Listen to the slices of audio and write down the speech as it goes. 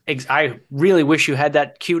I really wish you had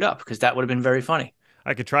that queued up because that would have been very funny.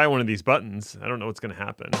 I could try one of these buttons. I don't know what's going to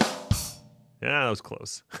happen. Yeah, that was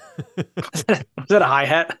close. Was that a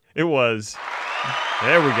hi-hat? It was.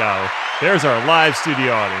 There we go. There's our live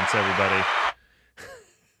studio audience, everybody.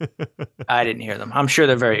 I didn't hear them. I'm sure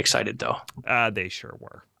they're very excited, though. They sure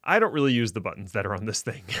were. I don't really use the buttons that are on this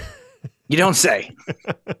thing. You don't say.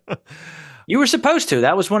 You were supposed to.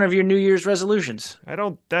 That was one of your New Year's resolutions.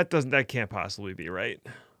 That can't possibly be right.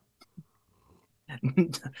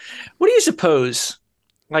 What do you suppose,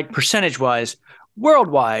 like percentage-wise,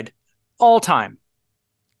 worldwide, all time?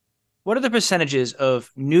 What are the percentages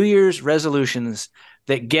of New Year's resolutions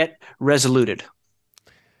that get resoluted?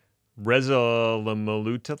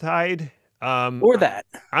 Resolutide? Or that?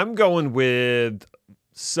 I'm going with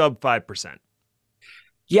sub 5%.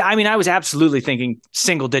 Yeah, I mean, I was absolutely thinking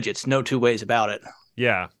single digits, no two ways about it.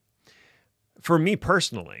 Yeah. For me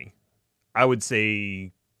personally, I would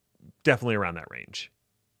say definitely around that range.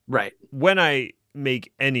 Right. When I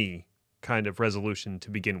make any kind of resolution to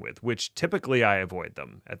begin with, which typically I avoid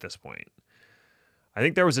them at this point. I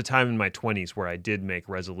think there was a time in my 20s where I did make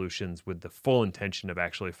resolutions with the full intention of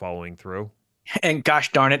actually following through. And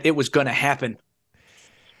gosh darn it, it was going to happen.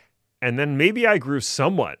 And then maybe I grew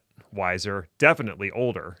somewhat wiser, definitely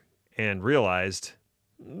older, and realized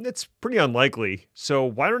it's pretty unlikely. So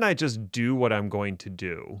why don't I just do what I'm going to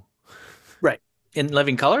do? Right. In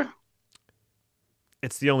living color?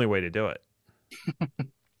 It's the only way to do it.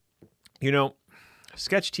 You know,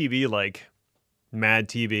 sketch TV like Mad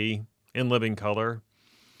TV, In Living Color,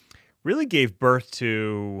 really gave birth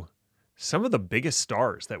to some of the biggest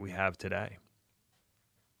stars that we have today.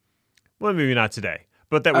 Well, maybe not today,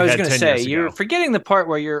 but that we had 10 years ago. I was going to say, you're forgetting the part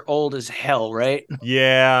where you're old as hell, right?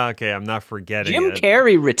 Yeah, okay, I'm not forgetting Jim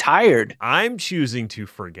Carrey retired. I'm choosing to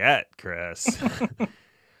forget, Chris.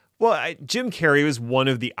 Well, Jim Carrey was one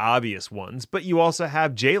of the obvious ones, but you also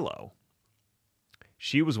have J-Lo.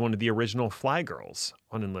 She was one of the original Fly Girls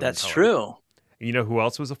on In Living Color. That's true. You know who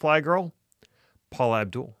else was a Fly Girl? Paula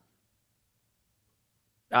Abdul.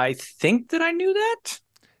 I think that I knew that.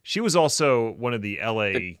 She was also one of the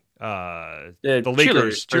LA, the cheerleaders.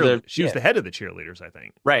 Lakers cheerleaders. She was the head of the cheerleaders, I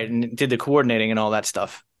think. Right, and did the coordinating and all that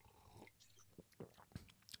stuff.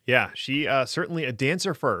 Yeah, she certainly a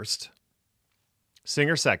dancer first,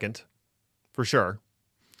 singer second, for sure.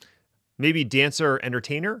 Maybe dancer,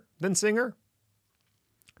 entertainer, then singer.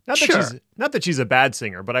 Not that she's a bad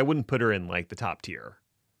singer, but I wouldn't put her in like the top tier.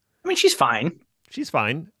 I mean, she's fine. She's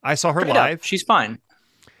fine. I saw her Straight live. Up, she's fine.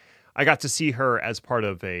 I got to see her as part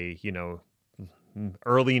of a,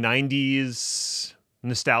 early 90s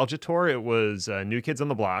nostalgia tour. It was New Kids on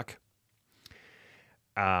the Block,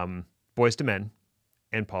 Boys to Men,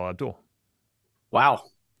 and Paula Abdul. Wow.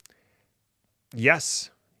 Yes,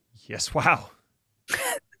 wow.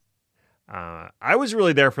 I was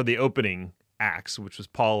really there for the opening acts, which was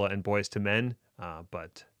Paula and Boys to Men,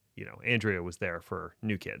 but Andrea was there for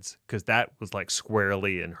New Kids because that was like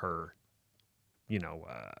squarely in her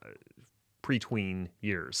pre-tween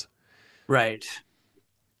years. Right.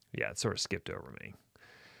 Yeah, it sort of skipped over me.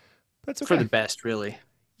 That's okay. For the best, really.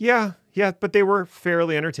 Yeah, but they were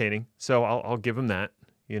fairly entertaining, so I'll give them that.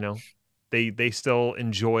 They still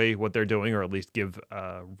enjoy what they're doing, or at least give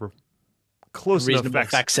close reasonable enough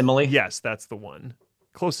facsimile. Yes, that's the one.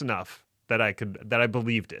 Close enough that I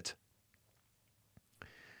believed it.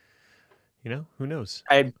 Who knows?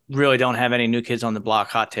 I really don't have any New Kids on the Block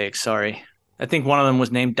hot takes. Sorry. I think one of them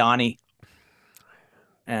was named Donnie.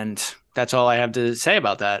 And that's all I have to say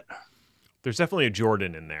about that. There's definitely a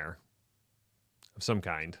Jordan in there of some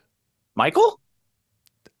kind. Michael?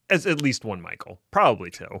 As at least one Michael.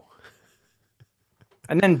 Probably two.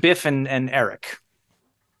 And then Biff and Eric.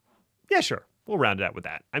 Yeah, sure. We'll round it out with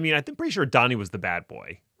that. I mean, I'm pretty sure Donnie was the bad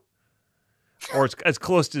boy. Or it's as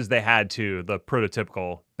close as they had to the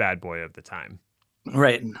prototypical bad boy of the time.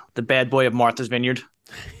 Right. The bad boy of Martha's Vineyard.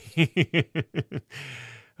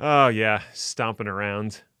 Oh, yeah. Stomping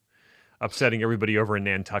around. Upsetting everybody over in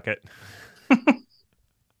Nantucket.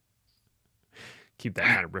 Keep that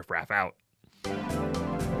kind of riffraff out.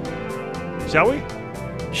 Shall we?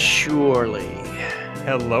 Surely.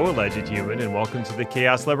 Hello, alleged human, and welcome to the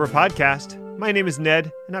Chaos Lever Podcast. My name is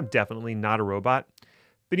Ned, and I'm definitely not a robot.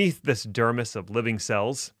 Beneath this dermis of living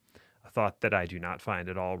cells, a thought that I do not find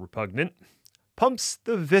at all repugnant, pumps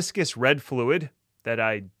the viscous red fluid that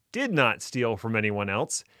I did not steal from anyone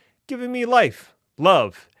else, giving me life,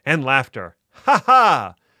 love, and laughter. Ha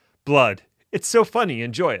ha! Blood. It's so funny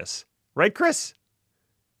and joyous. Right, Chris?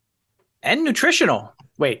 And nutritional.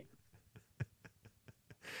 Wait.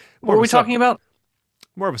 What are we talking about?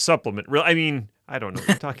 More of a supplement. I mean, I don't know what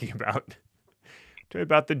you're talking about. Tell me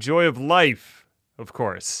about the joy of life, of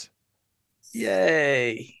course.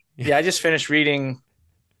 Yay. Yeah, I just finished reading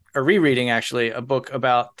or rereading actually a book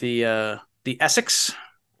about the Essex.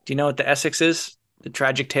 Do you know what the Essex is? The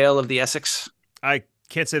tragic tale of the Essex. I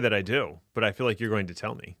can't say that I do, but I feel like you're going to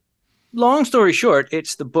tell me. Long story short,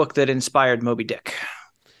 it's the book that inspired Moby Dick.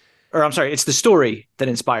 Or I'm sorry, it's the story that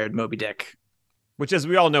inspired Moby Dick. Which, as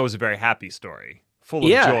we all know, is a very happy story, full of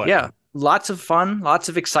Yeah, joy. yeah. Lots of fun, lots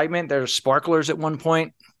of excitement. There's sparklers at one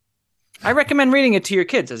point. I recommend reading it to your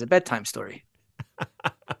kids as a bedtime story.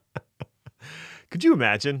 Could you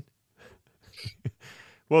imagine?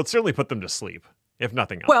 Well, it certainly put them to sleep, if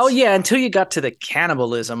nothing else. Well, yeah, until you got to the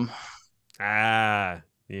cannibalism. Ah,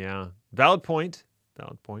 yeah. Valid point.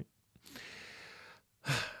 Valid point.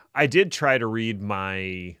 I did try to read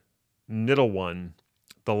my middle one,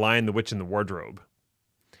 The Lion, the Witch, and the Wardrobe.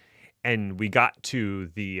 And we got to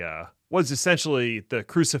the, was essentially the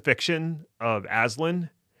crucifixion of Aslan,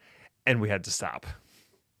 and we had to stop.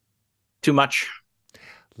 Too much.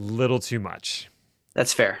 Little too much.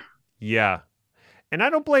 That's fair. Yeah. And I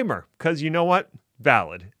don't blame her, because you know what?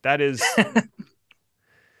 Valid. That is...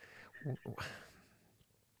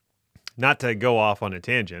 Not to go off on a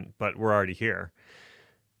tangent, but we're already here.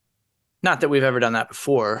 Not that we've ever done that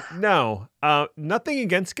before. No, nothing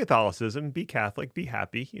against Catholicism. Be Catholic, be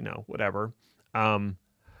happy, whatever.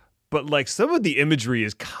 But like some of the imagery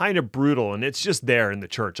is kind of brutal, and it's just there in the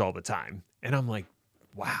church all the time. And I'm like,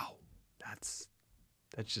 wow, that's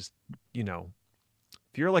just,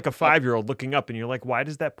 if you're like a 5-year-old looking up and you're like, why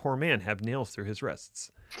does that poor man have nails through his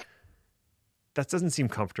wrists? That doesn't seem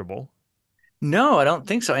comfortable. No, I don't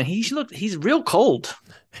think so. And he's real cold.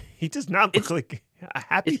 He does not look like a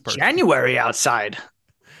happy person. It's January outside.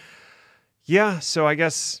 Yeah, so I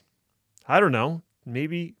guess, I don't know,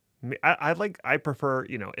 maybe I prefer,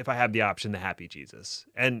 if I have the option, the happy Jesus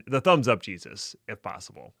and the thumbs up Jesus, if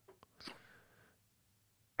possible.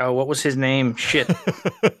 Oh, what was his name? Shit.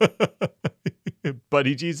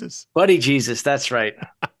 Buddy Jesus. Buddy Jesus, that's right.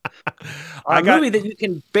 A movie that you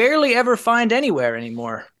can barely ever find anywhere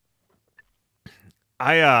anymore.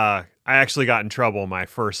 I actually got in trouble my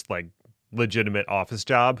first legitimate office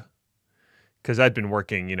job because I'd been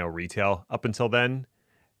working, retail up until then,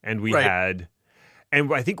 and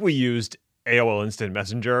and I think we used AOL Instant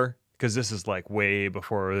Messenger because this is way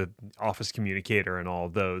before the Office Communicator and all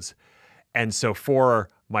of those. And so for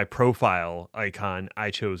my profile icon, I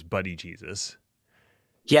chose Buddy Jesus.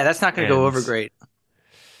 Yeah, that's not going to go over great.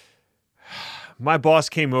 My boss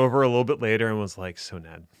came over a little bit later and was like, so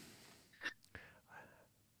Ned,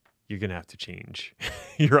 you're going to have to change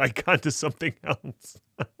your icon to something else.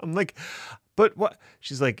 I'm like, but what?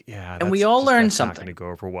 She's like, yeah. And we all learned something. Not going to go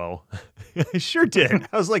over well. I sure did.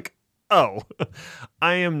 I was like, oh,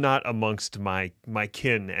 I am not amongst my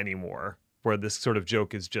kin anymore, where this sort of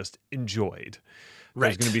joke is just enjoyed. Right.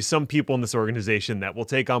 There's going to be some people in this organization that will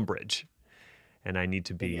take umbrage, and I need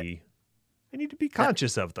to be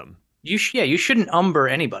conscious of them. You shouldn't umber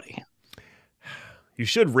anybody. You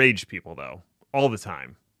should rage people though, all the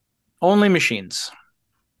time. Only machines.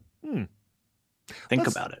 Think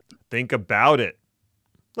about it.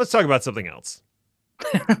 Let's talk about something else.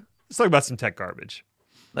 Let's talk about some tech garbage.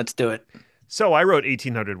 Let's do it. So I wrote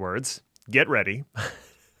 1,800 words. Get ready.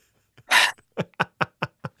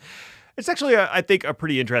 It's actually, I think, a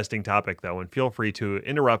pretty interesting topic, though, and feel free to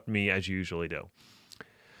interrupt me as you usually do.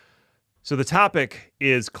 So the topic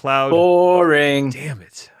is cloud... Boring. Damn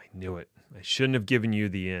it. I knew it. I shouldn't have given you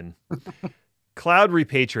the in. Cloud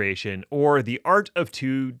repatriation, or the art of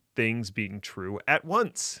two things being true at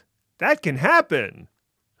once. That can happen.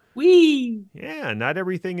 Whee! Yeah, not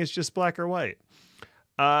everything is just black or white.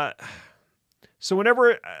 So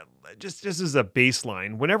whenever, just as a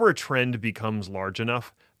baseline, whenever a trend becomes large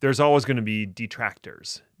enough, there's always going to be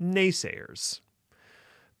detractors, naysayers.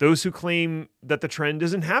 Those who claim that the trend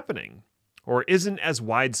isn't happening, or isn't as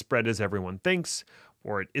widespread as everyone thinks,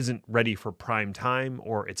 or it isn't ready for prime time,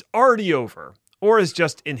 or it's already over, or is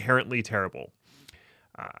just inherently terrible.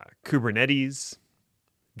 Kubernetes,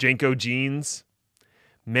 Janko jeans,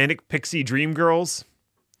 manic pixie dream girls,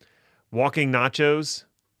 walking nachos.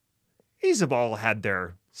 These have all had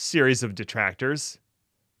their series of detractors,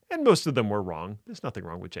 and most of them were wrong. There's nothing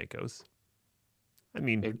wrong with Jankos. I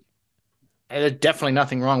mean... There's definitely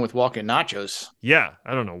nothing wrong with walking nachos. Yeah,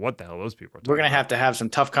 I don't know what the hell those people are talking We're going to have some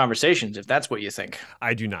tough conversations if that's what you think.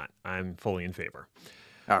 I do not. I'm fully in favor.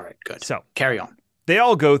 All right, good. So, carry on. They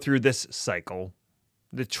all go through this cycle,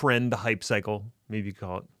 the trend, the hype cycle, maybe you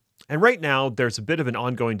call it. And right now, there's a bit of an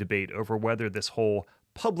ongoing debate over whether this whole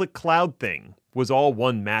public cloud thing was all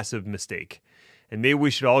one massive mistake. And maybe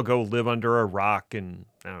we should all go live under a rock and,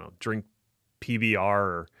 I don't know, drink PBR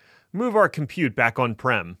or move our compute back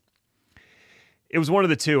on-prem. It was one of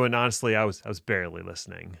the two, and honestly, I was barely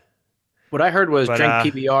listening. What I heard was But drink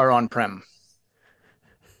PBR on prem.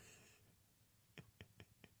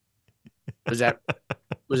 Was that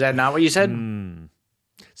not what you said?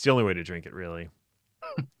 It's the only way to drink it, really.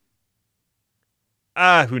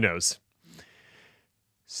 Who knows?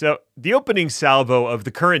 So the opening salvo of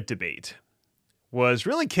the current debate was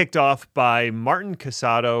really kicked off by Martin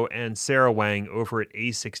Casado and Sarah Wang over at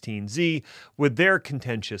A16Z with their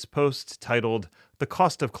contentious post titled "The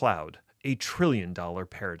Cost of Cloud, a $1 Trillion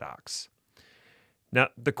Paradox." Now,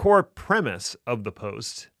 the core premise of the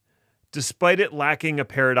post, despite it lacking a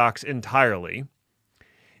paradox entirely,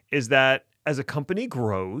 is that as a company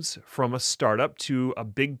grows from a startup to a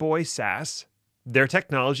big boy SaaS, their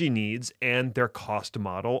technology needs and their cost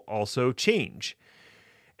model also change.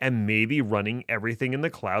 And maybe running everything in the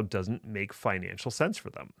cloud doesn't make financial sense for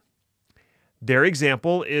them. Their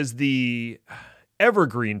example is the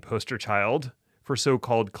evergreen poster child for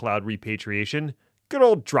so-called cloud repatriation, good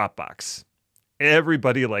old Dropbox.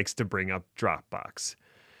 Everybody likes to bring up Dropbox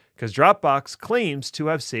because Dropbox claims to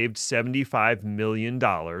have saved $75 million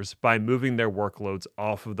by moving their workloads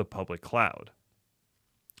off of the public cloud.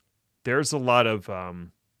 There's a lot of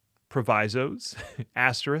provisos,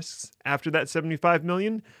 asterisks after that 75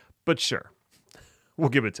 million, but sure, we'll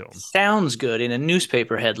give it to them. Sounds good in a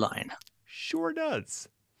newspaper headline. Sure does.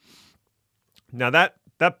 Now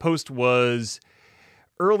that post was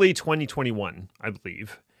early 2021, I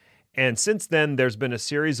believe. And since then, there's been a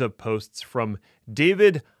series of posts from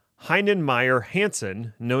David Heinemeier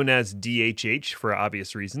Hansen, known as DHH for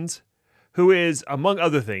obvious reasons, who is, among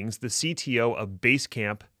other things, the CTO of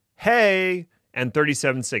Basecamp, Hey, and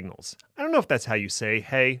 37 Signals. I don't know if that's how you say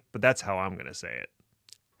hey, but that's how I'm going to say it.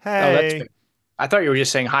 Hey. Oh, that's good. I thought you were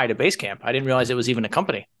just saying hi to Basecamp. I didn't realize it was even a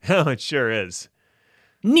company. Oh, it sure is.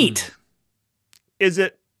 Neat. Is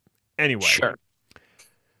it? Anyway. Sure.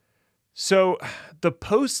 So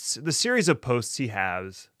the series of posts he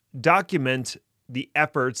has document the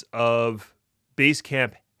efforts of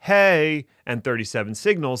Basecamp, Hey, and 37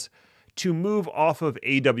 Signals to move off of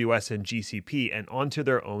AWS and GCP and onto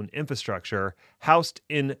their own infrastructure housed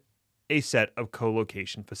in a set of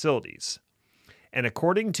co-location facilities. And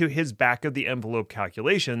according to his back-of-the-envelope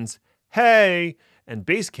calculations, Hey and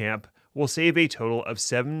Basecamp will save a total of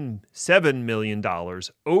 $7 million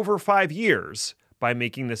over 5 years by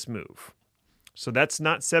making this move. So that's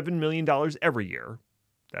not $7 million every year.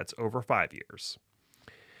 That's over 5 years.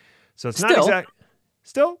 So it's not exact.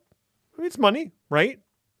 Still, it's money, right?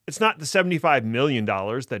 It's not the $75 million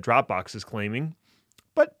that Dropbox is claiming,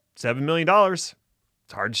 but $7 million. It's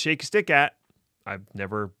hard to shake a stick at. I've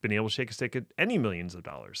never been able to shake a stick at any millions of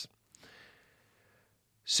dollars.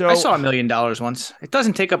 So I saw $1 million once. It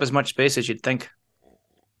doesn't take up as much space as you'd think.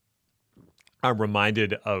 I'm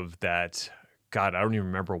reminded of that. God, I don't even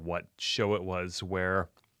remember what show it was where a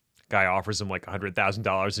guy offers him like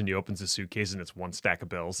 $100,000 and he opens a suitcase and it's one stack of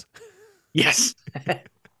bills. Yes.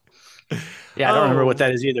 Yeah, I don't remember what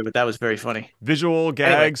that is either, but that was very funny. Visual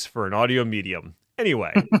gags for an audio medium.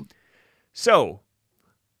 Anyway, so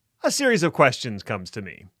a series of questions comes to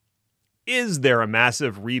me. Is there a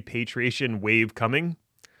massive repatriation wave coming?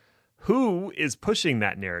 Who is pushing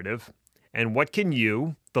that narrative? And what can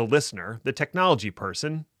you, the listener, the technology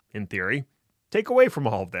person, in theory, take away from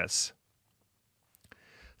all of this?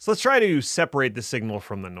 So let's try to separate the signal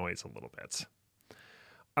from the noise a little bit.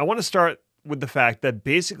 I want to start with the fact that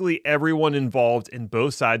basically everyone involved in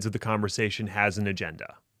both sides of the conversation has an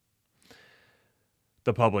agenda.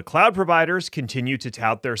 The public cloud providers continue to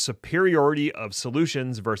tout their superiority of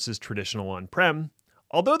solutions versus traditional on-prem,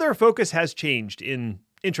 although their focus has changed in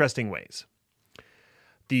interesting ways.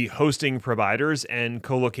 The hosting providers and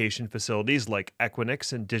co-location facilities like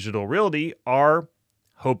Equinix and Digital Realty are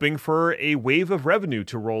hoping for a wave of revenue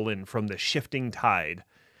to roll in from the shifting tide.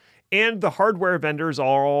 And the hardware vendors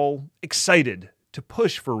are all excited to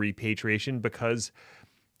push for repatriation because,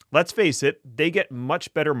 let's face it, they get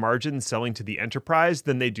much better margins selling to the enterprise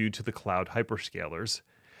than they do to the cloud hyperscalers,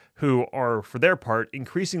 who are, for their part,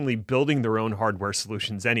 increasingly building their own hardware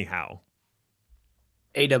solutions anyhow.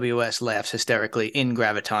 AWS laughs hysterically in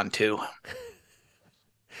Graviton 2.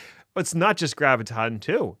 It's not just Graviton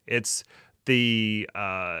 2. It's the,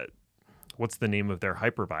 what's the name of their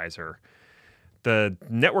hypervisor? The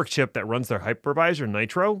network chip that runs their hypervisor,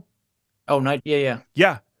 Nitro. Oh, yeah.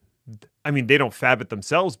 Yeah. I mean, they don't fab it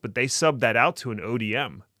themselves, but they sub that out to an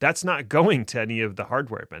ODM. That's not going to any of the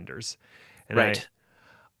hardware vendors. And right.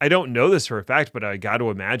 I don't know this for a fact, but I got to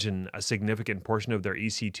imagine a significant portion of their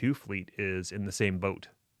EC2 fleet is in the same boat.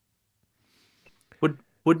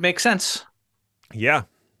 Would make sense. Yeah.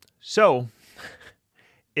 So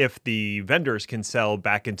if the vendors can sell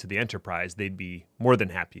back into the enterprise, they'd be more than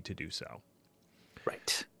happy to do so.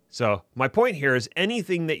 Right. So my point here is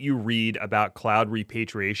anything that you read about cloud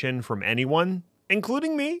repatriation from anyone,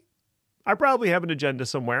 including me, I probably have an agenda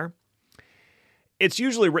somewhere. It's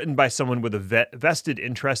usually written by someone with a vested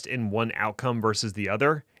interest in one outcome versus the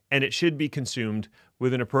other, and it should be consumed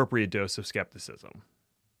with an appropriate dose of skepticism.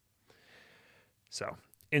 So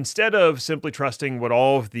instead of simply trusting what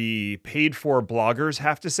all of the paid-for bloggers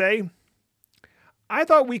have to say, I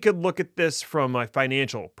thought we could look at this from a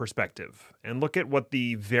financial perspective and look at what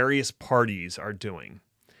the various parties are doing.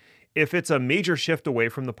 If it's a major shift away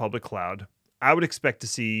from the public cloud, I would expect to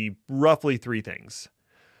see roughly three things: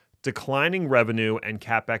 declining revenue and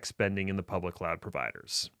CapEx spending in the public cloud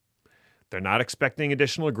providers. They're not expecting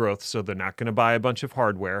additional growth, so they're not going to buy a bunch of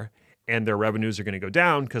hardware, and their revenues are going to go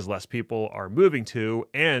down because less people are moving to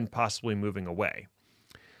and possibly moving away.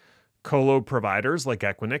 Colo providers like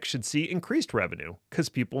Equinix should see increased revenue because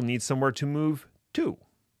people need somewhere to move to.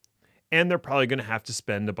 And they're probably going to have to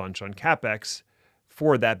spend a bunch on CapEx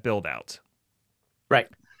for that build out. Right.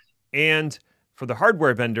 And for the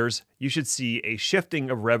hardware vendors, you should see a shifting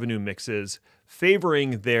of revenue mixes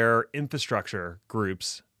favoring their infrastructure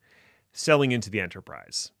groups selling into the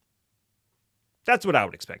enterprise. That's what I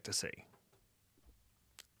would expect to see.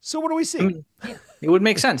 So what do we see? It would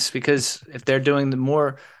make sense because if they're doing the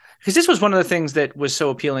more, because this was one of the things that was so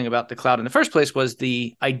appealing about the cloud in the first place was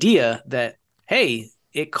the idea that, hey,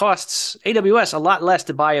 it costs AWS a lot less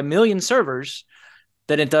to buy 1 million servers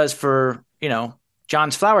than it does for,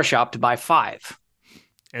 John's Flower Shop to buy 5.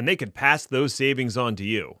 And they could pass those savings on to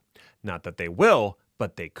you. Not that they will,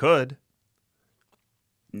 but they could.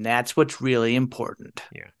 And that's what's really important.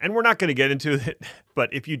 Yeah. And we're not going to get into it,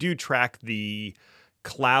 but if you do track the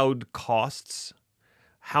cloud costs,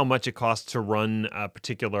 how much it costs to run a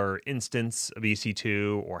particular instance of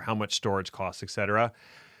EC2 or how much storage costs, etc.,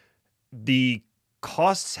 the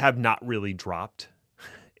costs have not really dropped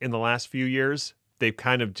in the last few years. They've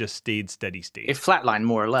kind of just stayed steady state. It flatlined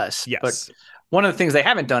more or less. Yes. But one of the things they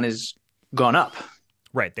haven't done is gone up.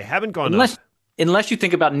 Right. They haven't gone up. Unless you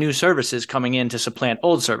think about new services coming in to supplant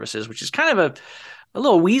old services, which is kind of a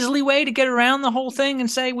little weaselly way to get around the whole thing and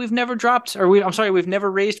say we've never we've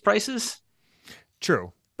never raised prices.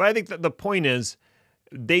 True. But I think that the point is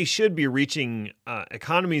they should be reaching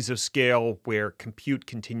economies of scale where compute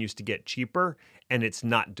continues to get cheaper, and it's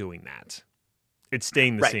not doing that. It's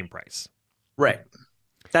staying the same price. Right.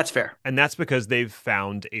 That's fair. And that's because they've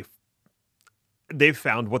found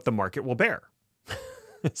what the market will bear,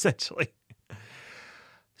 essentially.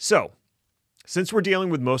 So, since we're dealing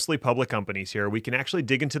with mostly public companies here, we can actually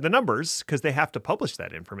dig into the numbers because they have to publish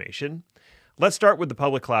that information. Let's start with the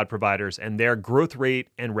public cloud providers and their growth rate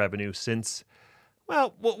and revenue since,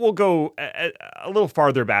 well, we'll go a little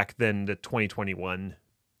farther back than the 2021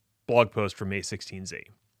 blog post from May 16Z.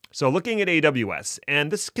 So looking at AWS,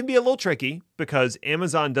 and this can be a little tricky because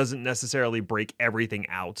Amazon doesn't necessarily break everything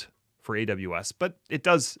out for AWS, but it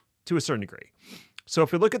does to a certain degree. So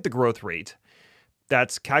if we look at the growth rate,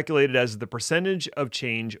 that's calculated as the percentage of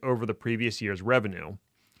change over the previous year's revenue.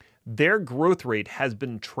 Their growth rate has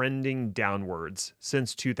been trending downwards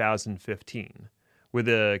since 2015, with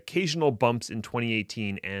occasional bumps in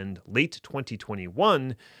 2018 and late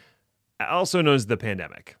 2021, also known as the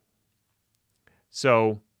pandemic.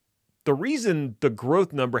 So the reason the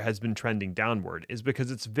growth number has been trending downward is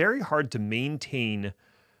because it's very hard to maintain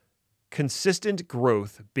consistent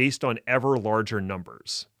growth based on ever larger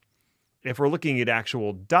numbers. If we're looking at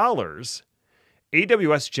actual dollars,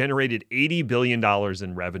 AWS generated $80 billion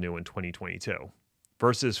in revenue in 2022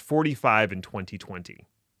 versus $45 in 2020.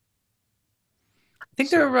 I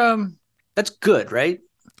think that's good, right?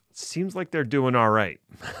 Seems like they're doing all right.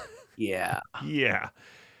 Yeah. Yeah.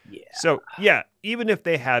 So, even if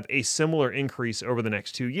they have a similar increase over the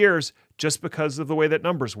next 2 years, just because of the way that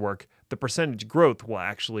numbers work, the percentage growth will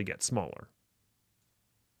actually get smaller.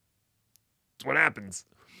 That's what happens.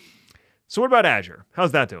 So what about Azure?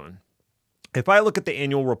 How's that doing? If I look at the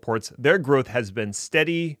annual reports, their growth has been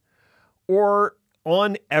steady or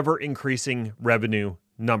on ever-increasing revenue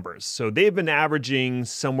numbers. So they've been averaging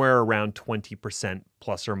somewhere around 20%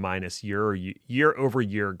 plus or minus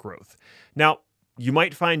year-over-year growth. Now, you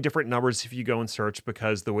might find different numbers if you go and search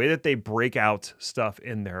because the way that they break out stuff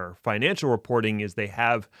in their financial reporting is they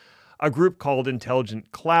have a group called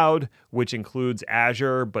Intelligent Cloud, which includes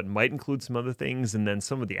Azure, but might include some other things. And then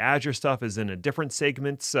some of the Azure stuff is in a different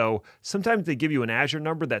segment. So sometimes they give you an Azure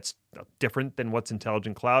number that's different than what's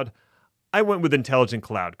Intelligent Cloud. I went with Intelligent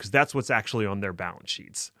Cloud because that's what's actually on their balance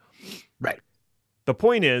sheets. Right. The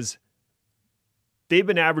point is, they've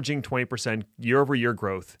been averaging 20% year-over-year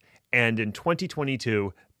growth, and in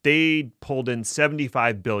 2022, they pulled in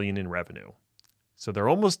 $75 billion in revenue. So they're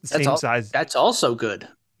almost the same size. That's also good.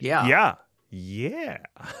 Yeah. Yeah.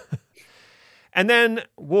 And then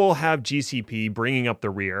we'll have GCP bringing up the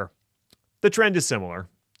rear. The trend is similar,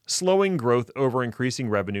 slowing growth over increasing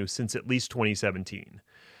revenue since at least 2017.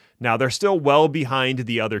 Now, they're still well behind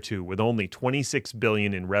the other two with only $26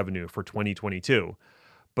 billion in revenue for 2022,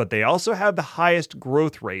 but they also have the highest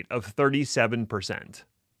growth rate of 37%.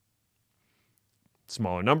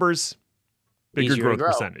 Smaller numbers, bigger growth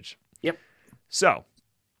percentage. Yep. So,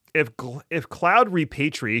 if cloud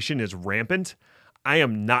repatriation is rampant, I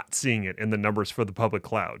am not seeing it in the numbers for the public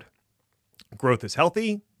cloud. Growth is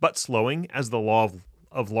healthy, but slowing, as the law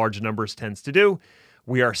of large numbers tends to do.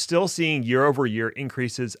 We are still seeing year-over-year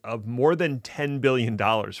increases of more than $10 billion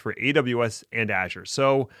for AWS and Azure.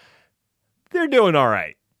 So they're doing all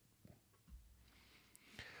right.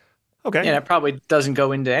 Okay. Yeah, that probably doesn't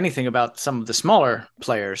go into anything about some of the smaller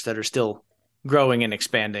players that are still growing and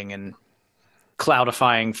expanding and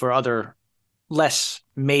cloudifying for other less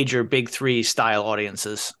major big three style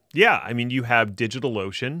audiences. Yeah, I mean, you have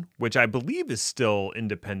DigitalOcean, which I believe is still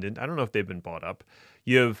independent. I don't know if they've been bought up.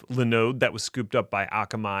 You have Linode that was scooped up by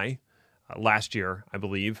Akamai last year, I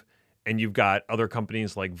believe. And you've got other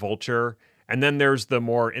companies like Vultr. And then there's the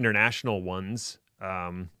more international ones.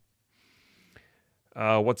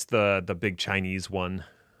 What's the big Chinese one?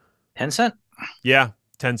 Tencent? Yeah,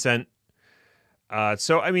 Tencent.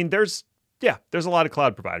 So, I mean, there's a lot of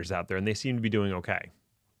cloud providers out there, and they seem to be doing okay.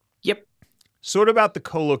 Yep. So what about the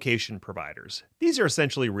co-location providers? These are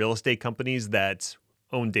essentially real estate companies that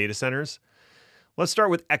own data centers. Let's start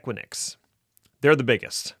with Equinix. They're the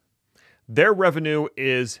biggest. Their revenue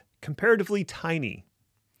is comparatively tiny,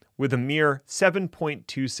 with a mere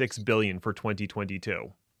 $7.26 billion for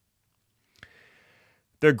 2022.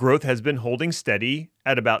 Their growth has been holding steady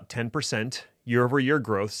at about 10% year-over-year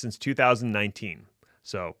growth since 2019.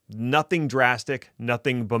 So nothing drastic,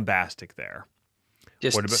 nothing bombastic there.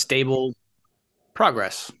 Just stable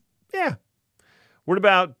progress. Yeah. What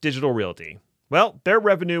about Digital Realty? Well, their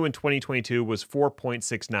revenue in 2022 was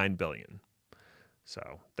 $4.69 billion.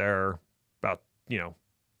 So they're about,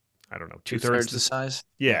 I don't know, two-thirds the size.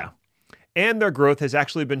 Yeah. And their growth has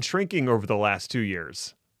actually been shrinking over the last 2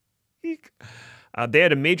 years. Eek. They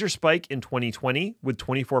had a major spike in 2020 with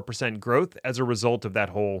 24% growth as a result of that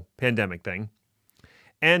whole pandemic thing.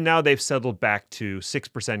 And now they've settled back to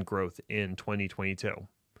 6% growth in 2022.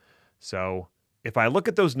 So if I look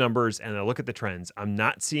at those numbers and I look at the trends, I'm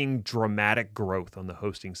not seeing dramatic growth on the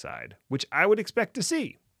hosting side, which I would expect to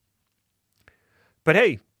see. But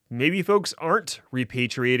hey, maybe folks aren't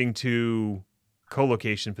repatriating to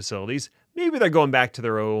co-location facilities. Maybe they're going back to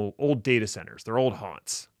their old data centers, their old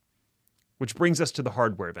haunts. Which brings us to the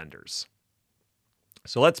hardware vendors.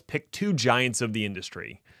 So let's pick two giants of the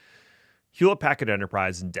industry, Hewlett-Packard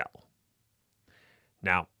Enterprise and Dell.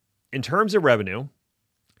 Now, in terms of revenue,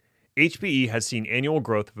 HPE has seen annual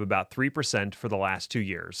growth of about 3% for the last 2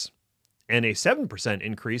 years, and a 7%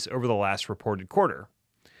 increase over the last reported quarter.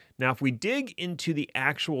 Now, if we dig into the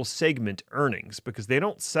actual segment earnings, because they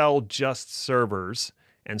don't sell just servers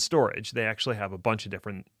and storage, they actually have a bunch of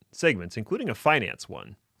different segments, including a finance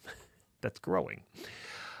one that's growing.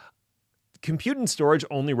 Compute and storage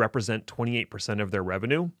only represent 28% of their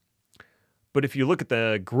revenue. But if you look at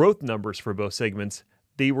the growth numbers for both segments,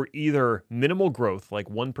 they were either minimal growth, like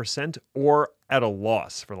 1%, or at a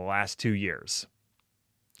loss for the last 2 years.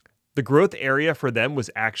 The growth area for them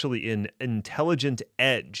was actually in intelligent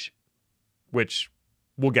edge, which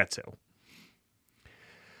we'll get to.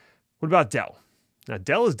 What about Dell? Now,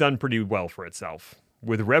 Dell has done pretty well for itself,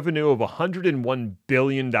 with revenue of $101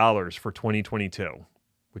 billion for 2022,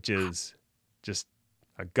 which is just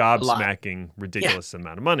a gobsmacking, ridiculous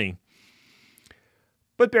amount of money.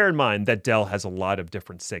 But bear in mind that Dell has a lot of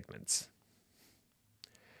different segments.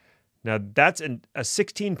 Now, that's a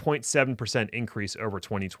 16.7% increase over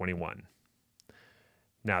 2021.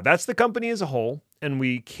 Now, that's the company as a whole, and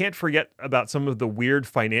we can't forget about some of the weird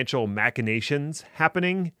financial machinations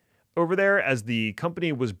happening over there as the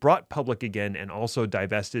company was brought public again and also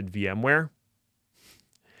divested VMware.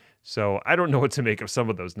 So I don't know what to make of some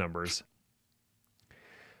of those numbers.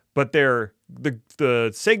 But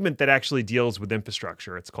the segment that actually deals with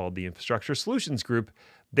infrastructure, it's called the Infrastructure Solutions Group,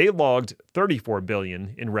 they logged $34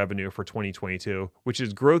 billion in revenue for 2022, which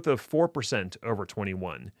is growth of 4% over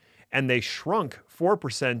 21. And they shrunk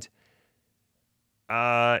 4%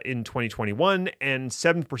 in 2021 and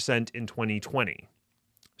 7% in 2020.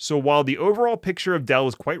 So while the overall picture of Dell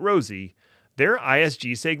is quite rosy, their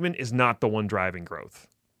ISG segment is not the one driving growth.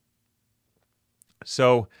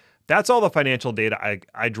 So that's all the financial data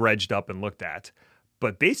I dredged up and looked at.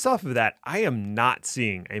 But based off of that, I am not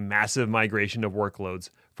seeing a massive migration of workloads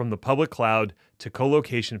from the public cloud to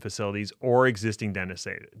co-location facilities or existing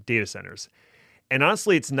data centers. And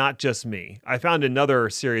honestly, it's not just me. I found another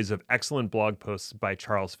series of excellent blog posts by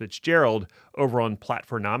Charles Fitzgerald over on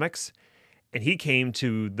Platformnomics, and he came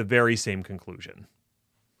to the very same conclusion.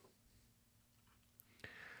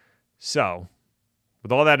 So,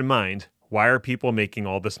 with all that in mind, why are people making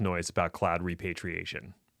all this noise about cloud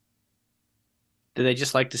repatriation? Do they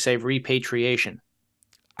just like to say repatriation?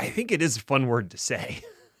 I think it is a fun word to say.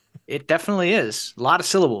 It definitely is. A lot of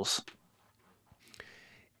syllables.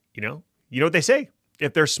 You know what they say?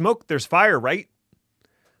 If there's smoke, there's fire, right?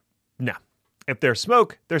 No. If there's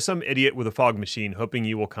smoke, there's some idiot with a fog machine hoping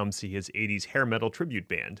you will come see his 80s hair metal tribute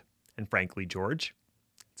band. And frankly, George,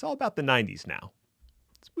 it's all about the 90s now.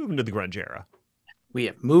 Let's move into the grunge era. We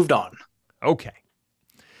have moved on. Okay.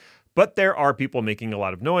 But there are people making a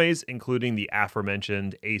lot of noise, including the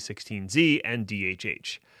aforementioned A16Z and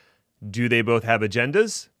DHH. Do they both have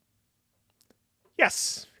agendas?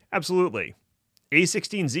 Yes, absolutely.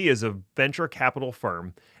 A16Z is a venture capital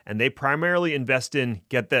firm, and they primarily invest in,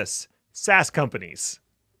 get this, SaaS companies.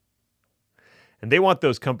 And they want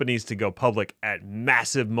those companies to go public at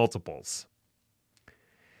massive multiples.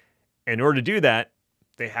 In order to do that,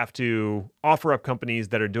 they have to offer up companies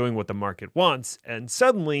that are doing what the market wants, and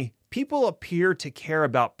suddenly people appear to care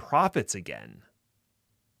about profits again,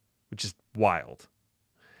 which is wild.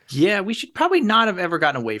 Yeah, we should probably not have ever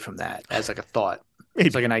gotten away from that as like a thought. Maybe.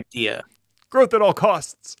 It's like an idea. Growth at all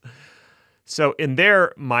costs. So in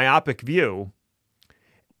their myopic view,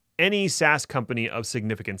 any SaaS company of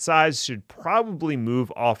significant size should probably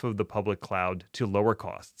move off of the public cloud to lower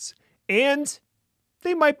costs. And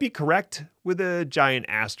they might be correct with a giant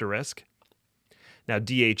asterisk. Now,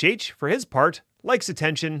 DHH, for his part, likes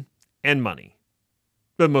attention and money,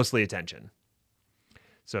 but mostly attention.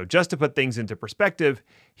 So just to put things into perspective,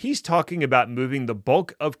 he's talking about moving the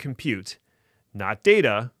bulk of compute, not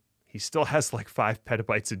data. He still has like 5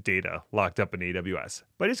 petabytes of data locked up in AWS,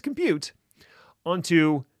 but his compute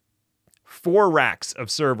onto 4 racks of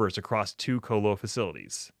servers across 2 colo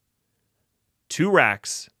facilities. 2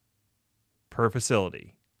 racks per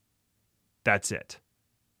facility. That's it.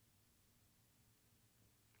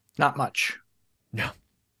 Not much. No.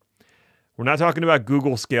 We're not talking about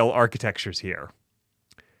Google scale architectures here.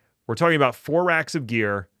 We're talking about 4 racks of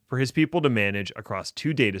gear for his people to manage across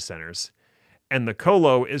 2 data centers, and the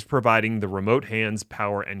colo is providing the remote hands,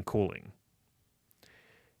 power, and cooling.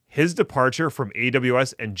 His departure from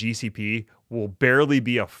AWS and GCP will barely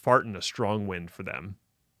be a fart in a strong wind for them.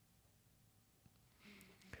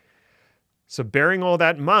 So bearing all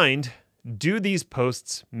that in mind, do these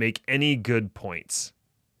posts make any good points?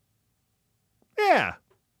 Yeah,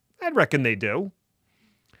 I'd reckon they do.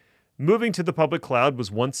 Moving to the public cloud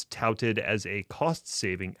was once touted as a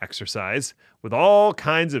cost-saving exercise, with all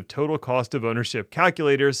kinds of total cost of ownership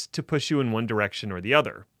calculators to push you in one direction or the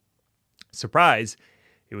other. Surprise,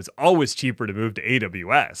 it was always cheaper to move to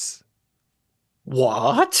AWS.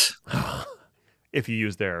 What? If you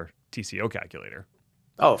use their TCO calculator.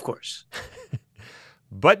 Oh, of course.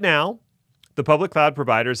 But now, the public cloud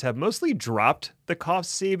providers have mostly dropped the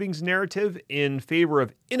cost savings narrative in favor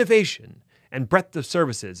of innovation and breadth of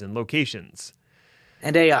services and locations.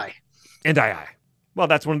 And AI. And AI. Well,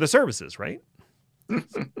 that's one of the services, right?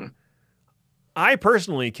 I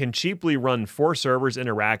personally can cheaply run 4 servers in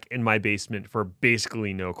a rack in my basement for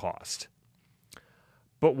basically no cost.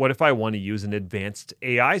 But what if I want to use an advanced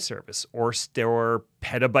AI service or store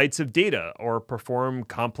petabytes of data or perform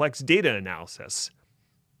complex data analysis?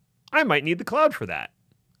 I might need the cloud for that.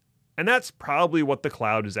 And that's probably what the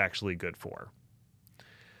cloud is actually good for.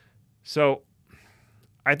 So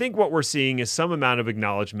I think what we're seeing is some amount of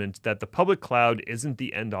acknowledgement that the public cloud isn't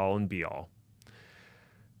the end all and be all.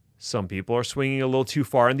 Some people are swinging a little too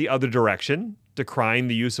far in the other direction, decrying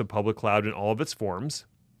the use of public cloud in all of its forms.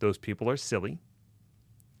 Those people are silly.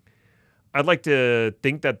 I'd like to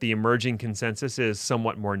think that the emerging consensus is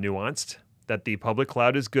somewhat more nuanced, that the public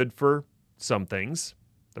cloud is good for some things,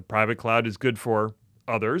 the private cloud is good for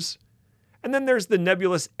others, and then there's the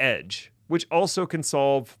nebulous edge, which also can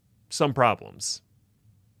solve some problems.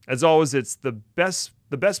 As always, it's the best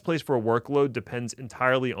place for a workload depends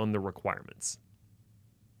entirely on the requirements.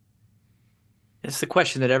 It's the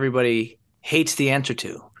question that everybody hates the answer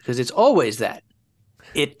to, because it's always that.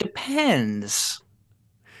 It depends.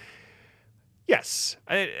 Yes,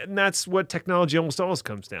 and that's what technology almost always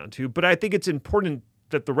comes down to. But I think it's important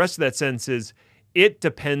that the rest of that sentence is, it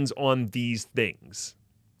depends on these things.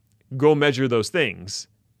 Go measure those things,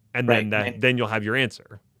 And Right. then you'll have your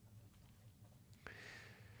answer.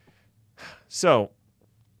 So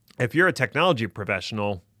if you're a technology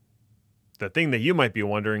professional, the thing that you might be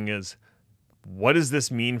wondering is, what does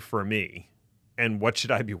this mean for me? And what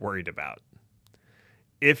should I be worried about?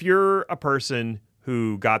 If you're a person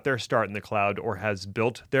who got their start in the cloud or has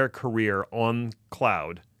built their career on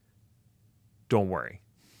cloud, don't worry.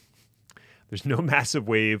 There's no massive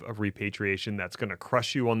wave of repatriation that's going to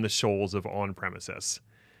crush you on the shoals of on-premises.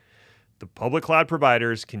 The public cloud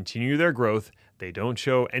providers continue their growth. They don't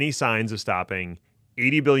show any signs of stopping.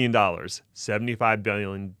 $80 billion,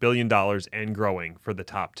 $75 billion, and growing for the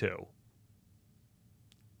top two.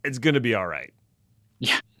 It's going to be all right.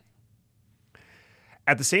 Yeah.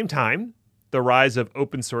 At the same time, the rise of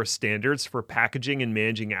open source standards for packaging and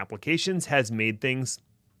managing applications has made things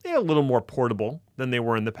a little more portable than they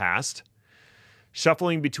were in the past.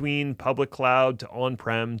 Shuffling between public cloud to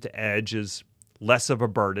on-prem to edge is less of a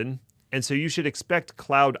burden, and so you should expect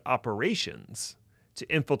cloud operations to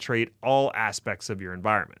infiltrate all aspects of your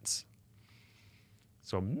environments.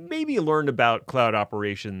 So maybe learn about cloud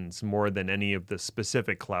operations more than any of the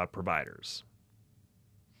specific cloud providers.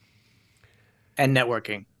 And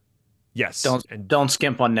networking. Yes. Don't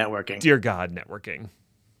skimp on networking. Dear God, networking.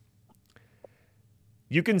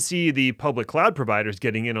 You can see the public cloud providers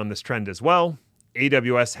getting in on this trend as well.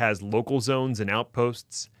 AWS has local zones and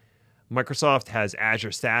outposts. Microsoft has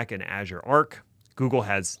Azure Stack and Azure Arc. Google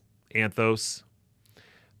has Anthos.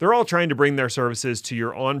 They're all trying to bring their services to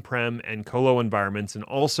your on-prem and colo environments and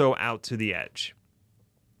also out to the edge.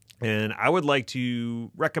 And I would like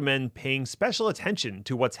to recommend paying special attention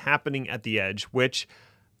to what's happening at the edge, which,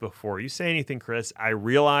 before you say anything, Chris, I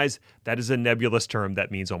realize that is a nebulous term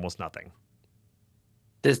that means almost nothing.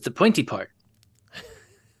 There's the pointy part.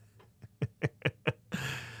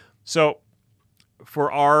 So,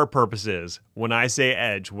 for our purposes, when I say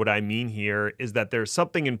edge, what I mean here is that there's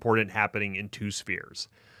something important happening in two spheres.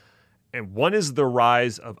 And one is the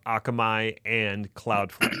rise of Akamai and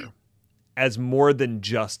Cloudflare as more than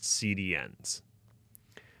just CDNs.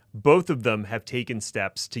 Both of them have taken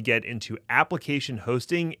steps to get into application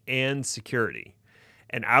hosting and security.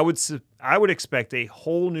 And I would expect a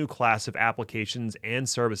whole new class of applications and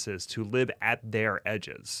services to live at their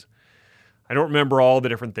edges. I don't remember all the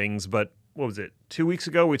different things, but what was it? 2 weeks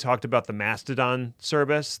ago, we talked about the Mastodon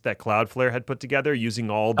service that Cloudflare had put together using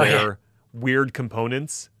all their weird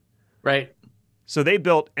components. Right. So they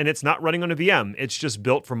built, and it's not running on a VM. It's just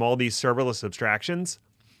built from all these serverless abstractions.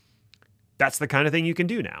 That's the kind of thing you can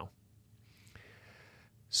do now.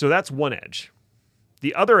 So that's one edge.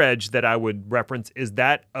 The other edge that I would reference is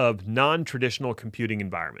that of non-traditional computing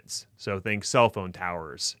environments. So think cell phone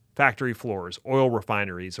towers, factory floors, oil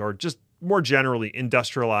refineries, or just more generally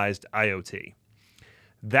industrialized IoT.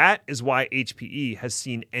 That is why HPE has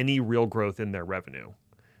seen any real growth in their revenue.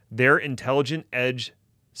 Their intelligent edge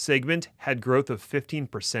segment had growth of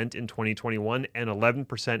 15% in 2021 and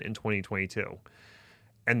 11% in 2022.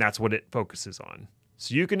 And that's what it focuses on.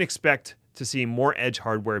 So you can expect to see more edge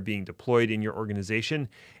hardware being deployed in your organization,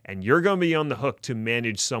 and you're going to be on the hook to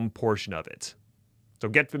manage some portion of it. So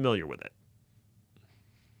get familiar with it.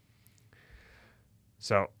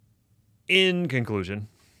 So, in conclusion,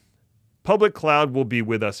 public cloud will be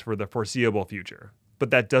with us for the foreseeable future, but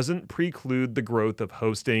that doesn't preclude the growth of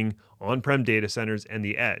hosting, on-prem data centers, and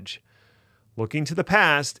the edge. Looking to the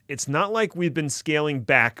past, it's not like we've been scaling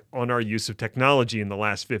back on our use of technology in the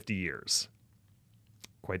last 50 years.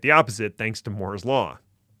 Quite the opposite, thanks to Moore's Law.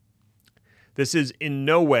 This is in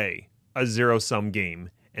no way a zero-sum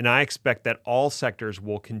game, and I expect that all sectors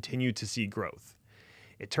will continue to see growth.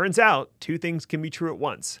 It turns out two things can be true at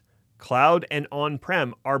once. Cloud and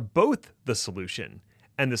on-prem are both the solution,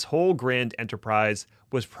 and this whole grand enterprise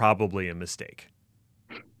was probably a mistake.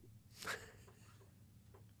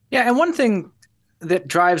 Yeah, and one thing that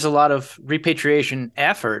drives a lot of repatriation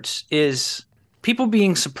efforts is people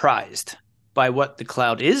being surprised by what the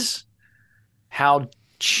cloud is, how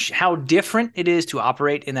different it is to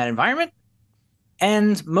operate in that environment,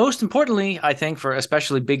 and most importantly, I think for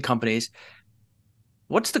especially big companies,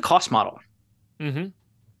 what's the cost model? Mm-hmm.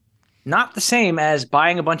 Not the same as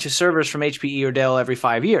buying a bunch of servers from HPE or Dell every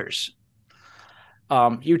 5 years.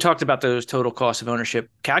 You talked about those total cost of ownership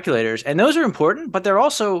calculators, and those are important, but they're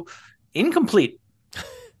also incomplete.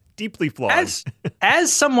 Deeply flawed.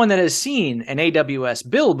 As someone that has seen an AWS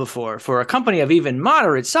bill before for a company of even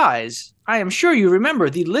moderate size, I am sure you remember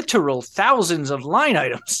the literal thousands of line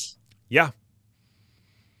items. Yeah.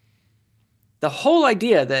 The whole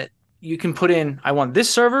idea that you can put in, I want this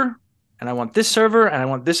server, and I want this server, and I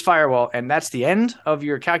want this firewall, and that's the end of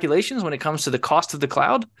your calculations when it comes to the cost of the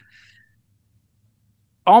cloud.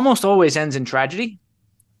 almost always ends in tragedy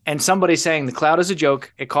and somebody saying the cloud is a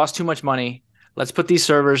joke, it costs too much money. Let's put these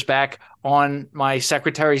servers back on my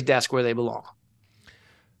secretary's desk where they belong.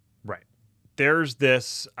 Right. There's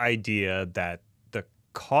this idea that the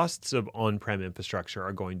costs of on-prem infrastructure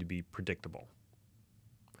are going to be predictable.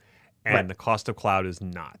 And the cost of cloud is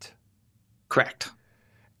not. Correct.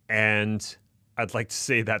 And I'd like to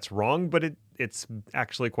say that's wrong, but it's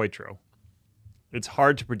actually quite true. It's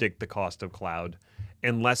hard to predict the cost of cloud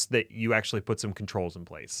unless that you actually put some controls in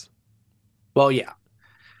place. Well, yeah.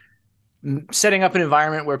 Setting up an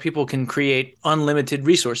environment where people can create unlimited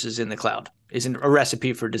resources in the cloud isn't a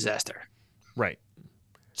recipe for disaster. Right.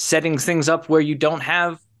 Setting things up where you don't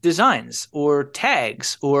have designs or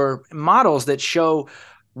tags or models that show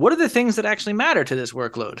what are the things that actually matter to this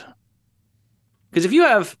workload. Because if you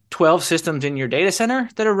have 12 systems in your data center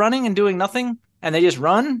that are running and doing nothing, and they just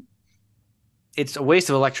run, it's a waste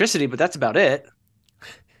of electricity, but that's about it.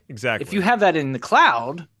 Exactly. If you have that in the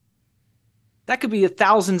cloud, that could be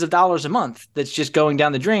thousands of dollars a month that's just going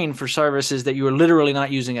down the drain for services that you are literally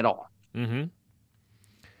not using at all. Mm-hmm.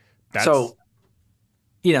 So,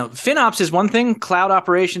 FinOps is one thing. Cloud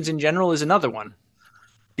operations in general is another one.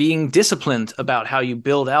 Being disciplined about how you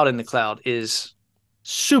build out in the cloud is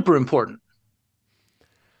super important.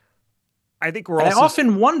 I think I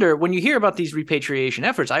often wonder, when you hear about these repatriation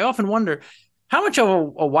efforts, I often wonder, how much of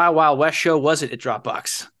a Wild Wild West show was it at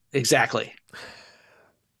Dropbox? Exactly.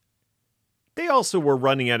 They also were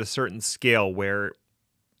running at a certain scale where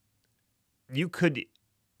you could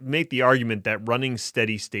make the argument that running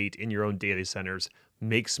steady state in your own data centers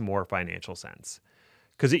makes more financial sense.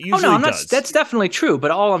 Because it usually does. That's definitely true. But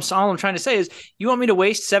all I'm trying to say is, you want me to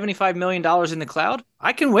waste $75 million in the cloud?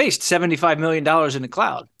 I can waste $75 million in the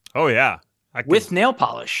cloud. Oh, yeah. With nail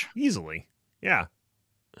polish. Easily. Yeah.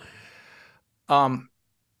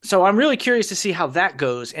 So I'm really curious to see how that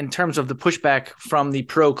goes in terms of the pushback from the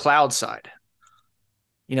pro cloud side.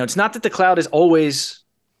 It's not that the cloud is always,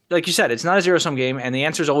 like you said, it's not a zero-sum game, and the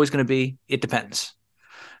answer is always going to be, it depends.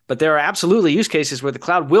 But there are absolutely use cases where the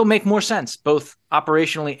cloud will make more sense, both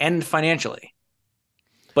operationally and financially.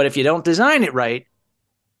 But if you don't design it right,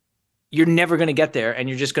 you're never going to get there, and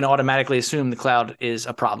you're just going to automatically assume the cloud is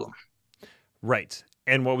a problem. Right.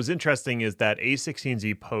 And what was interesting is that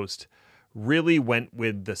A16Z Post really went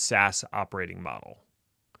with the SaaS operating model,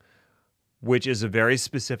 which is a very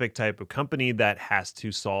specific type of company that has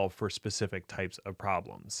to solve for specific types of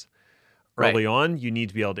problems. Right. Early on, you need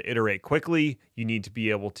to be able to iterate quickly. You need to be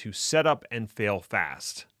able to set up and fail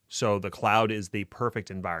fast. So the cloud is the perfect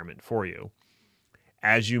environment for you.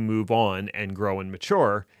 As you move on and grow and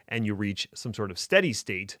mature and you reach some sort of steady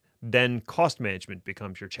state, then cost management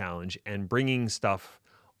becomes your challenge, and bringing stuff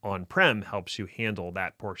on-prem helps you handle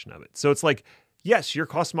that portion of it. So it's like, yes, your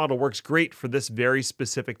cost model works great for this very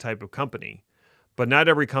specific type of company, but not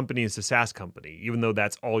every company is a SaaS company, even though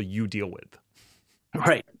that's all you deal with.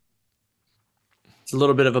 Right. It's a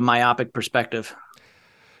little bit of a myopic perspective.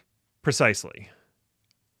 Precisely.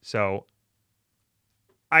 So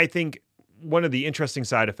I think one of the interesting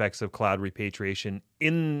side effects of cloud repatriation,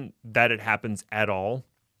 in that it happens at all,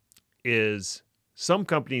 is some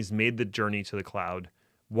companies made the journey to the cloud.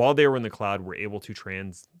 While they were in the cloud, were able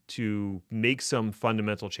to make some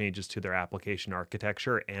fundamental changes to their application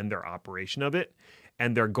architecture and their operation of it.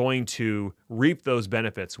 And they're going to reap those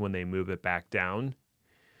benefits when they move it back down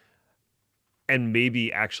and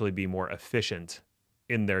maybe actually be more efficient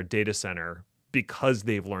in their data center because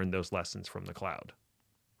they've learned those lessons from the cloud.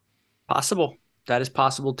 Possible. That is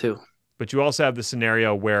possible too. But you also have the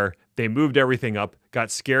scenario where they moved everything up,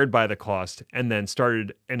 got scared by the cost, and then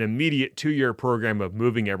started an immediate 2-year program of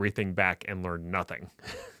moving everything back and learned nothing.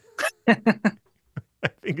 I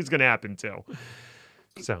think it's going to happen too.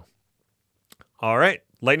 So, all right.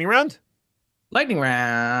 Lightning round? Lightning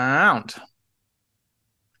round.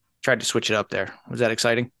 Tried to switch it up there. Was that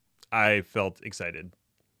exciting? I felt excited.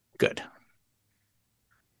 Good.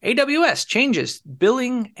 AWS changes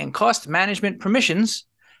billing and cost management permissions,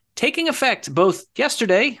 taking effect both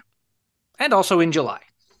yesterday and also in July.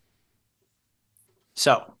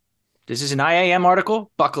 So, this is an IAM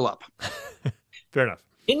article. Buckle up. Fair enough.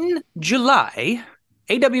 In July,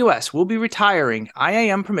 AWS will be retiring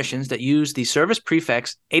IAM permissions that use the service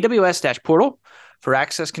prefix AWS-portal for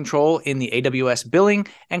access control in the AWS billing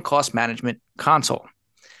and cost management console.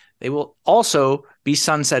 They will also be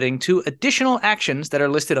sunsetting 2 additional actions that are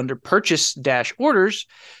listed under purchase-orders,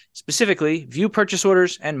 specifically view purchase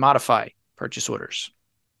orders and modify purchase orders.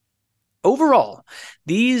 Overall,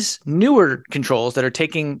 these newer controls that are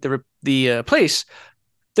taking the place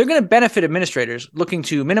They're going to benefit administrators looking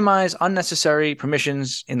to minimize unnecessary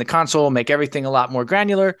permissions in the console, make everything a lot more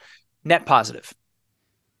granular, net positive.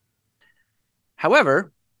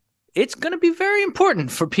 However, it's going to be very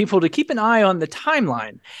important for people to keep an eye on the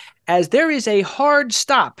timeline, as there is a hard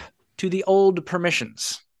stop to the old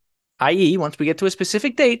permissions, i.e., once we get to a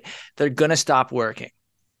specific date, they're going to stop working.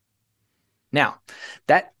 Now,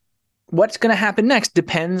 what's going to happen next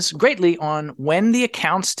depends greatly on when the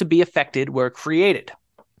accounts to be affected were created.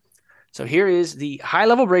 So here is the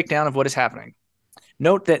high-level breakdown of what is happening.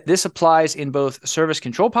 Note that this applies in both service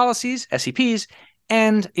control policies, SCPs,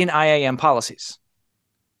 and in IAM policies.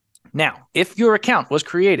 Now, if your account was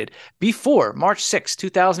created before March 6,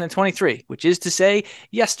 2023, which is to say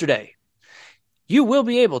yesterday, you will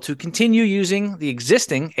be able to continue using the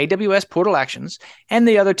existing AWS portal actions and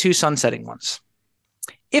the other two sunsetting ones.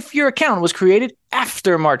 If your account was created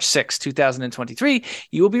after March 6, 2023,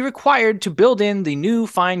 you will be required to build in the new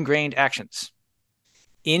fine-grained actions.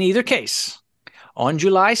 In either case, on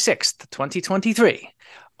July 6th, 2023,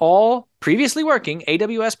 all previously working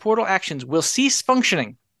AWS portal actions will cease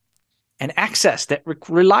functioning, and access that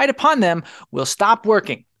relied upon them will stop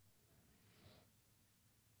working.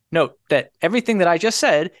 Note that everything that I just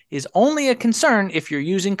said is only a concern if you're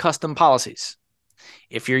using custom policies.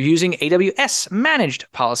 If you're using AWS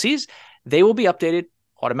managed policies, they will be updated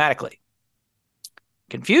automatically.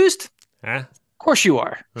 Confused? Of course you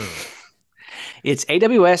are. It's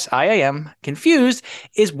AWS IAM. Confused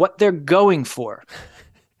is what they're going for.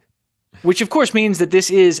 Which of course means that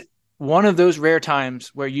this is one of those rare times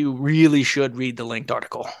where you really should read the linked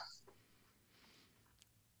article.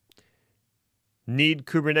 Need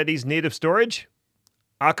Kubernetes native storage?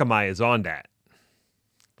 Akamai is on that.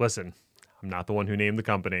 Listen, I'm not the one who named the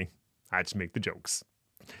company. I just make the jokes.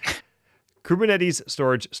 Kubernetes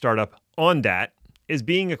storage startup OnDat is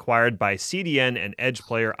being acquired by CDN and edge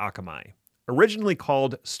player Akamai. Originally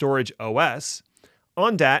called Storage OS,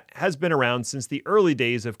 OnDat has been around since the early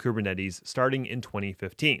days of Kubernetes starting in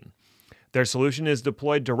 2015. Their solution is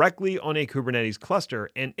deployed directly on a Kubernetes cluster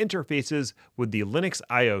and interfaces with the Linux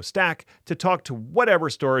I/O stack to talk to whatever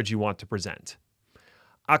storage you want to present.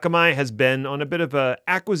 Akamai has been on a bit of an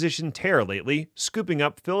acquisition tear lately, scooping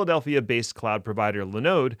up Philadelphia-based cloud provider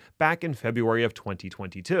Linode back in February of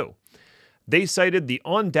 2022. They cited the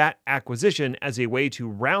OnDat acquisition as a way to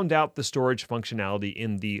round out the storage functionality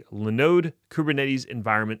in the Linode Kubernetes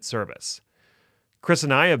environment service. Chris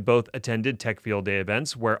and I have both attended Tech Field Day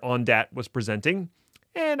events where OnDat was presenting,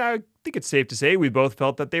 and I think it's safe to say we both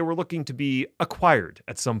felt that they were looking to be acquired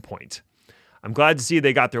at some point. I'm glad to see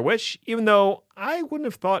they got their wish, even though I wouldn't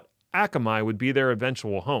have thought Akamai would be their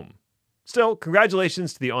eventual home. Still,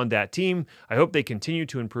 congratulations to the OnDat team. I hope they continue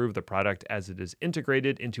to improve the product as it is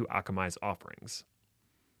integrated into Akamai's offerings.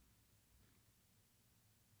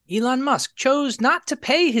 Elon Musk chose not to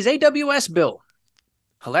pay his AWS bill.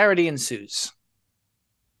 Hilarity ensues.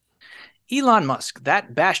 Elon Musk,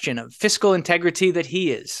 that bastion of fiscal integrity that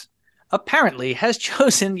he is, apparently has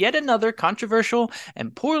chosen yet another controversial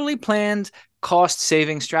and poorly planned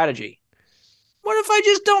cost-saving strategy. What if I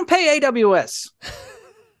just don't pay AWS?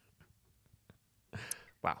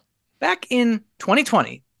 Wow. Back in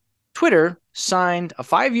 2020, Twitter signed a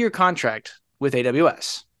 5-year contract with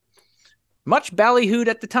AWS. Much ballyhooed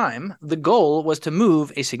at the time, the goal was to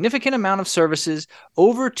move a significant amount of services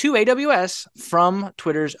over to AWS from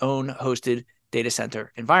Twitter's own hosted data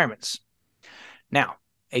center environments. Now,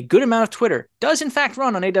 a good amount of Twitter does in fact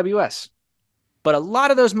run on AWS, but a lot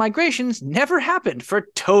of those migrations never happened for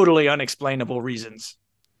totally unexplainable reasons.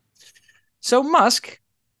 So Musk,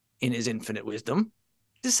 in his infinite wisdom,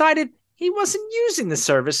 decided he wasn't using the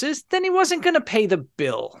services, then he wasn't going to pay the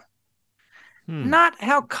bill. Not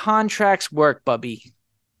how contracts work, Bubby.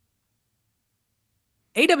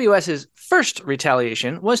 AWS's first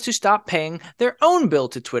retaliation was to stop paying their own bill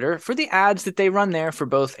to Twitter for the ads that they run there for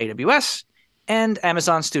both AWS and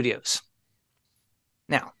Amazon Studios.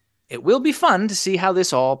 Now, it will be fun to see how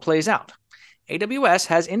this all plays out. AWS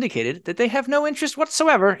has indicated that they have no interest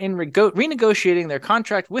whatsoever in renegotiating their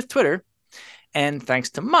contract with Twitter. And thanks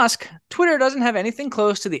to Musk, Twitter doesn't have anything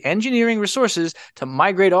close to the engineering resources to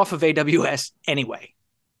migrate off of AWS anyway.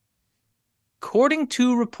 According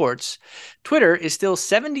to reports, Twitter is still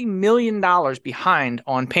 $70 million behind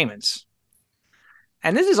on payments.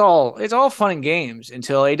 And this is it's all fun and games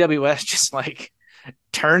until AWS just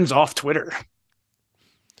turns off Twitter.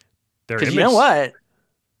 Because you know what?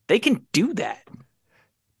 They can do that.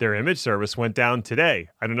 Their image service went down today.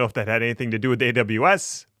 I don't know if that had anything to do with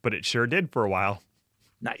AWS, but it sure did for a while.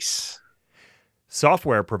 Nice.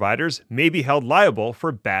 Software providers may be held liable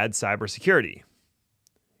for bad cybersecurity.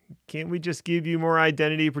 Can't we just give you more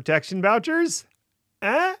identity protection vouchers?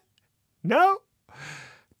 No?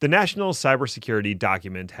 The National Cybersecurity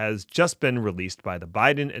Document has just been released by the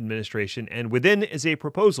Biden administration, and within is a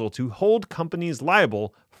proposal to hold companies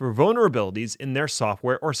liable for vulnerabilities in their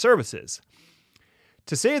software or services.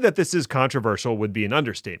 To say that this is controversial would be an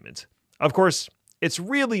understatement. Of course, it's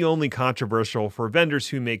really only controversial for vendors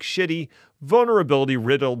who make shitty,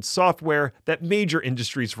 vulnerability-riddled software that major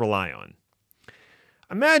industries rely on.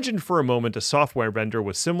 Imagine for a moment a software vendor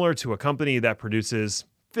was similar to a company that produces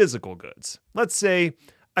physical goods. Let's say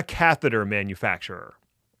a catheter manufacturer.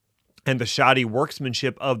 And the shoddy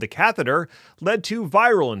workmanship of the catheter led to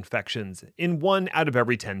viral infections in 1 out of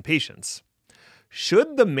every 10 patients.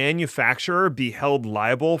 Should the manufacturer be held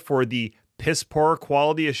liable for the piss-poor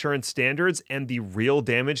quality assurance standards and the real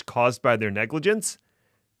damage caused by their negligence?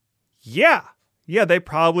 Yeah, they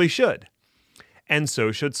probably should. And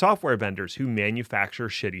so should software vendors who manufacture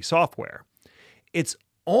shitty software. It's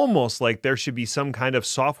almost like there should be some kind of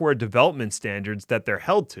software development standards that they're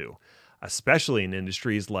held to, especially in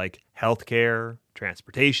industries like healthcare,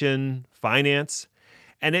 transportation, finance.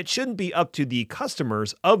 And it shouldn't be up to the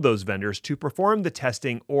customers of those vendors to perform the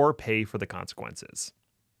testing or pay for the consequences.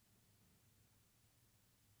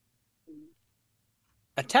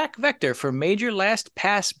 Attack vector for major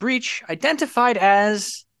LastPass breach identified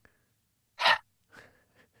as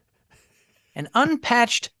an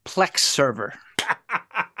unpatched Plex server.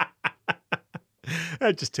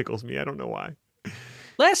 That just tickles me. I don't know why.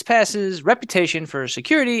 LastPass's reputation for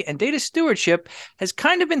security and data stewardship has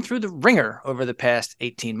kind of been through the ringer over the past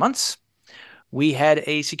 18 months. We had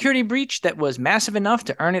a security breach that was massive enough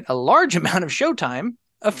to earn it a large amount of showtime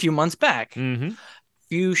a few months back. A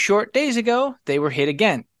few short days ago, they were hit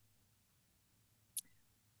again.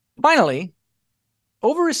 Finally,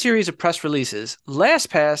 over a series of press releases,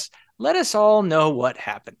 LastPass let us all know what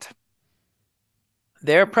happened.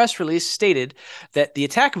 Their press release stated that the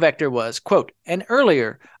attack vector was, quote, an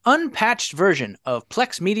earlier, unpatched version of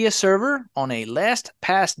Plex Media Server on a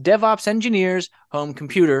LastPass DevOps engineer's home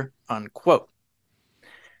computer, unquote.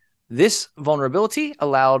 This vulnerability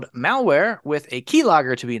allowed malware with a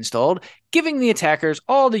keylogger to be installed, giving the attackers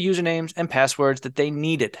all the usernames and passwords that they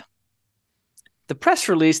needed. The press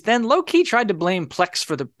release then low-key tried to blame Plex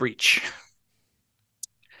for the breach.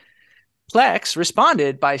 Plex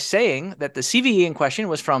responded by saying that the CVE in question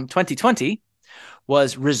was from 2020,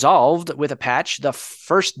 was resolved with a patch the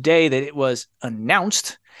first day that it was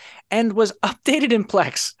announced, and was updated in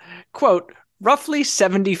Plex, quote, roughly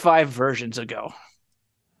 75 versions ago.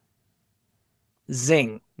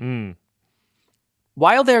 Zing.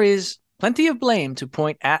 While there is plenty of blame to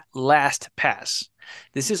point at LastPass,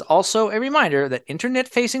 this is also a reminder that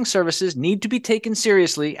internet-facing services need to be taken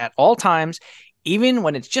seriously at all times, even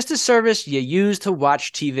when it's just a service you use to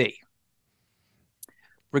watch TV.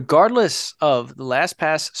 Regardless of the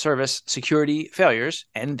LastPass service security failures,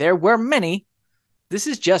 and there were many, this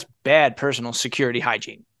is just bad personal security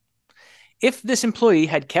hygiene. If this employee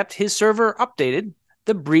had kept his server updated,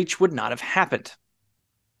 the breach would not have happened.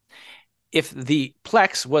 If the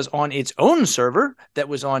Plex was on its own server that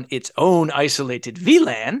was on its own isolated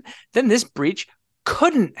VLAN, then this breach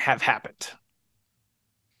couldn't have happened.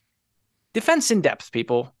 Defense in depth,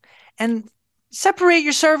 people. And separate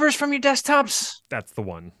your servers from your desktops. That's the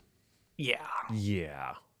one.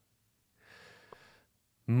 Yeah.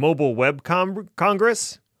 Mobile Web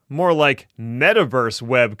Congress? More like Metaverse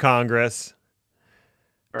Web Congress.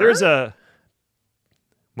 There's a...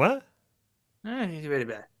 What? There's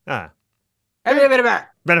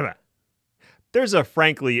a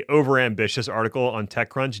frankly overambitious article on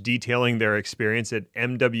TechCrunch detailing their experience at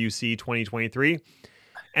MWC 2023,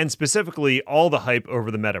 and specifically all the hype over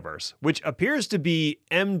the metaverse, which appears to be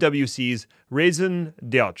MWC's raison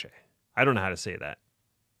d'etre. I don't know how to say that.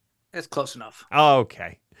 That's close enough.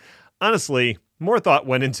 Okay. Honestly, more thought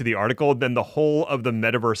went into the article than the whole of the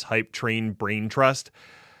metaverse hype train brain trust,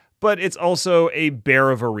 but it's also a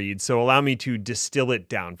bear of a read, so allow me to distill it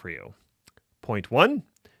down for you. Point 1,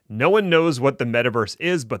 no one knows what the metaverse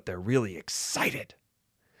is, but they're really excited.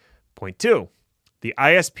 Point 2, the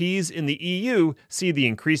ISPs in the EU see the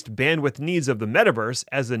increased bandwidth needs of the metaverse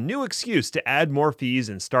as a new excuse to add more fees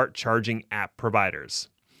and start charging app providers.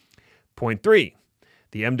 Point 3,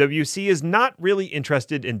 the MWC is not really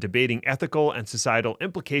interested in debating ethical and societal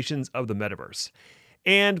implications of the metaverse.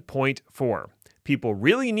 And point 4, people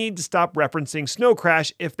really need to stop referencing Snow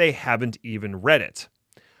Crash if they haven't even read it.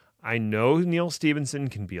 I know Neil Stephenson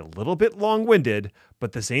can be a little bit long-winded,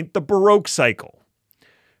 but this ain't the Baroque cycle.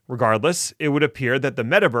 Regardless, it would appear that the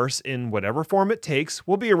metaverse, in whatever form it takes,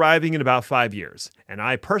 will be arriving in about 5 years, and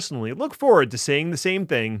I personally look forward to saying the same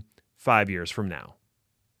thing 5 years from now.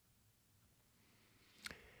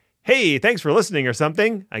 Hey, thanks for listening or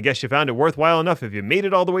something. I guess you found it worthwhile enough if you made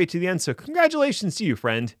it all the way to the end, so congratulations to you,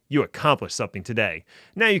 friend. You accomplished something today.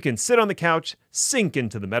 Now you can sit on the couch, sink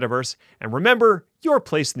into the metaverse, and remember your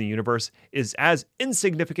place in the universe is as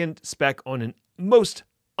insignificant speck on a most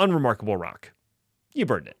unremarkable rock. You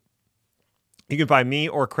burned it. You can find me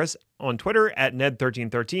or Chris on Twitter at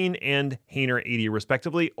Ned1313 and Hainer80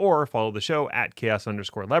 respectively, or follow the show at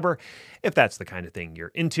chaos_lever if that's the kind of thing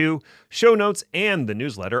you're into. Show notes and the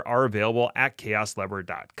newsletter are available at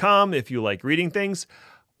chaoslever.com if you like reading things.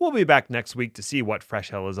 We'll be back next week to see what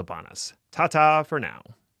fresh hell is upon us. Ta-ta for now.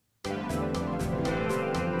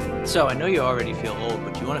 So I know you already feel old,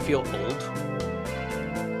 but do you want to feel old?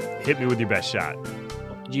 Hit me with your best shot.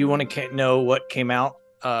 Do you want to know what came out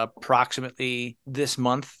approximately this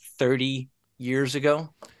month, 30 years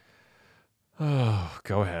ago? Oh,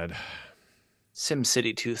 go ahead.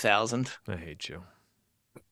 SimCity 2000. I hate you.